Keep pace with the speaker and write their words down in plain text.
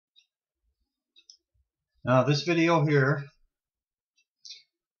Now this video here,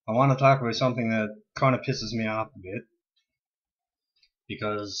 I want to talk about something that kind of pisses me off a bit,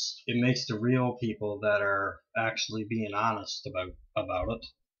 because it makes the real people that are actually being honest about it,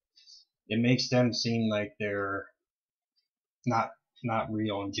 it makes them seem like they're not not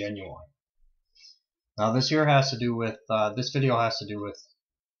real and genuine. Now this here has to do with, this video has to do with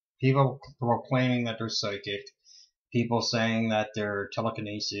people proclaiming that they're psychic, people saying that they're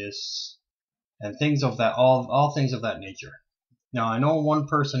telekinesis, and things of that, all things of that nature. Now I know one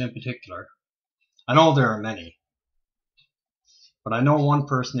person in particular. I know there are many, but I know one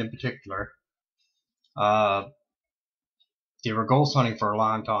person in particular. Uh, they were ghost hunting for a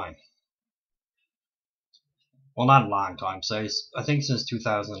long time. Well, not a long time, say, I think since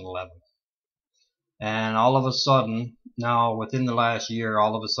 2011. And all of a sudden, now within the last year,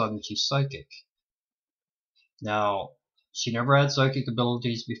 all of a sudden she's psychic. Now, she never had psychic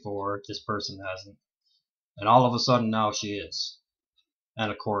abilities before, this person hasn't. And all of a sudden now she is.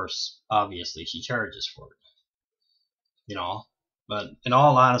 And of course, obviously she charges for it. You know, but in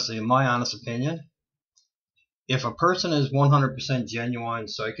all honesty, in my honest opinion, if a person is 100% genuine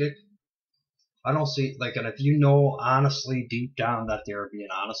psychic, I don't see, like, and if you know honestly deep down that they're being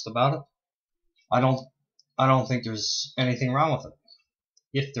honest about it, I don't think there's anything wrong with it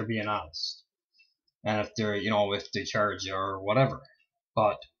if they're being honest, and if they're, if they charge you or whatever.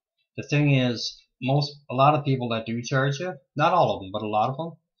 But the thing is, a lot of people that do charge you, not all of them, but a lot of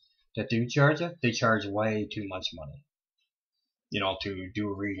them that do charge you, they charge way too much money, to do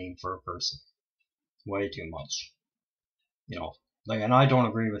a reading for a person. Way too much, like, and I don't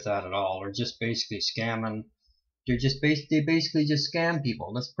agree with that at all. They're just basically scamming. They basically just scam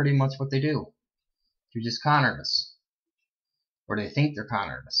people. That's pretty much what they do. They're just con artists, or they think they're con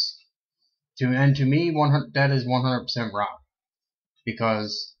artists. To me, that is 100% wrong.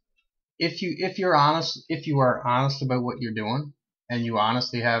 Because if you are honest about what you're doing, and you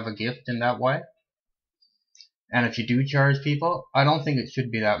honestly have a gift in that way, and if you do charge people, I don't think it should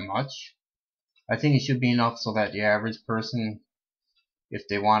be that much. I think it should be enough so that the average person, if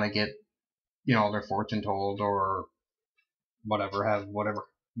they want to get, their fortune told or whatever,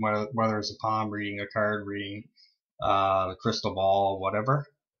 whether it's a palm reading, a card reading, a crystal ball, whatever.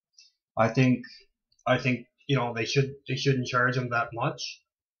 I think they shouldn't charge them that much.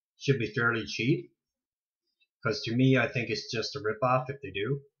 It should be fairly cheap, because to me, I think it's just a ripoff if they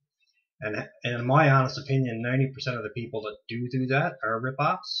do. And in my honest opinion, 90% of the people that do that are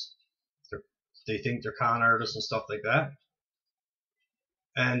ripoffs. They think they're con artists and stuff like that.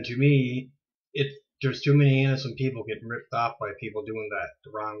 And to me, there's too many innocent people getting ripped off by people doing that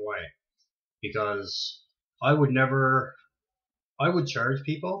the wrong way. Because I would charge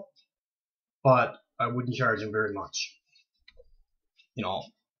people, but I wouldn't charge them very much.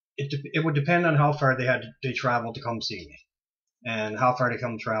 It would depend on how far they traveled to come see me, and how far they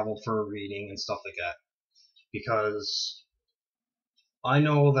travel for a reading and stuff like that. Because I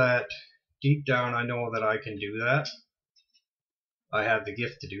know that deep down, I know that I can do that. I have the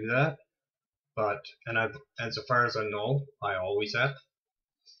gift to do that. And so far as I know, I always have.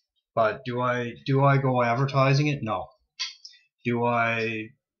 But do I go advertising it? No. Do I,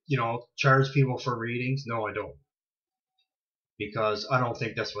 charge people for readings? No, I don't. Because I don't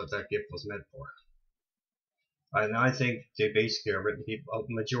think that's what that gift was meant for. And I think they basically are ripping people. A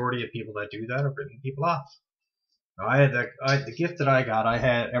majority of people that do that are ripping people off. Now, the gift that I got, I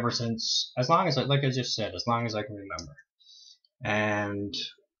had ever since, as long as like I just said, as long as I can remember. And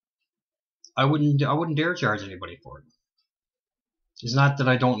I wouldn't dare charge anybody for it. It's not that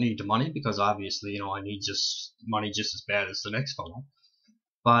I don't need the money, because obviously, I need money just as bad as the next fellow.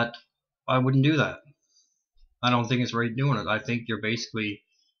 But I wouldn't do that. I don't think it's right doing it. I think you're basically,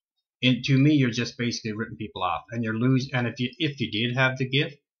 to me, you're just basically ripping people off, and you're losing. And if you did have the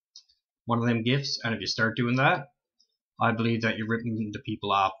gift, one of them gifts, and if you start doing that, I believe that you're ripping the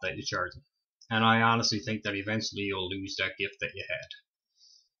people off that you're charging. And I honestly think that eventually you'll lose that gift that you had.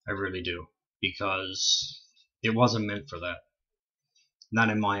 I really do, because it wasn't meant for that. Not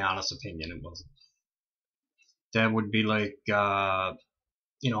in my honest opinion, it wasn't. That would be like,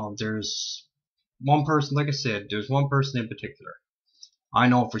 there's one person, like I said, there's one person in particular. I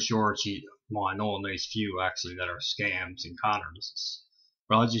know for sure I know a nice few actually that are scams and con artists.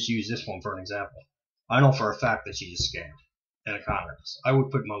 But I'll just use this one for an example. I know for a fact that she's a scam and a con artist. I would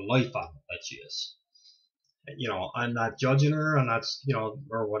put my life on it that she is. I'm not judging her, I'm not,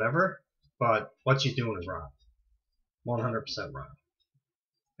 or whatever, but what she's doing is wrong. 100% wrong.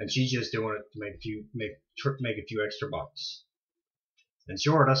 And she's just doing it to make a few extra bucks. And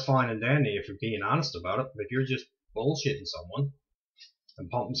sure, that's fine and dandy if you're being honest about it, but if you're just bullshitting someone and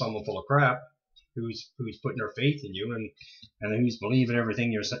pumping someone full of crap, who's putting their faith in you and who's believing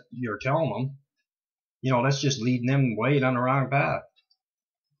everything you're telling them, you know, that's just leading them way down the wrong path.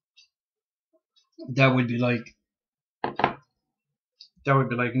 That would be like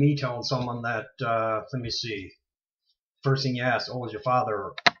me telling someone that, let me see, first thing you ask, oh, is your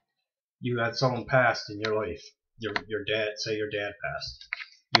father, you had someone passed in your life, your dad, say your dad passed,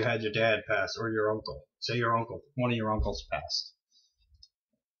 you had your dad pass, or your uncle, say your uncle, one of your uncles passed,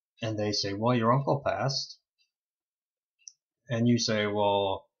 and they say, well, your uncle passed, and you say,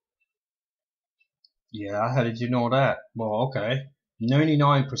 well, yeah, how did you know that? Well, okay,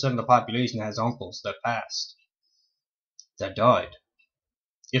 99% of the population has uncles that passed, that died.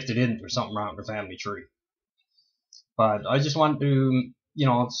 If they didn't, there's something wrong with their family tree. But I just want to, you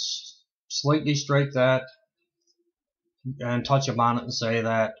know, slightly strike that and touch upon it and say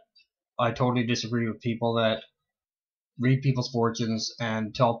that I totally disagree with people that read people's fortunes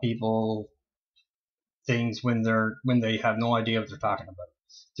and tell people things when they have no idea what they're talking about.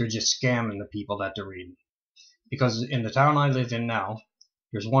 They're just scamming the people that they're reading. Because in the town I live in now,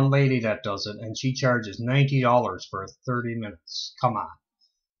 there's one lady that does it, and she charges $90 for 30 minutes. Come on.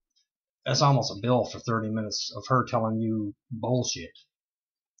 That's almost a bill for 30 minutes of her telling you bullshit.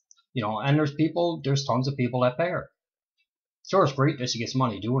 You know, and there's tons of people that pay her. Sure, it's great that she gets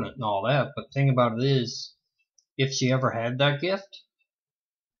money doing it and all that, but the thing about it is, if she ever had that gift,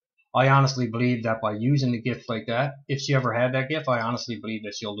 I honestly believe that by using the gift like that, if she ever had that gift, I honestly believe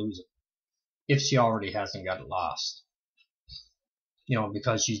that she'll lose it. If she already hasn't got it lost. You know,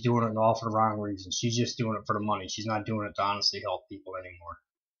 because she's doing it all for the wrong reasons. She's just doing it for the money. She's not doing it to honestly help people anymore.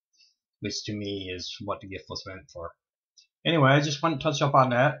 Which to me is what the gift was meant for. Anyway, I just want to touch up on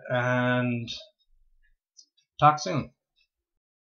that and talk soon.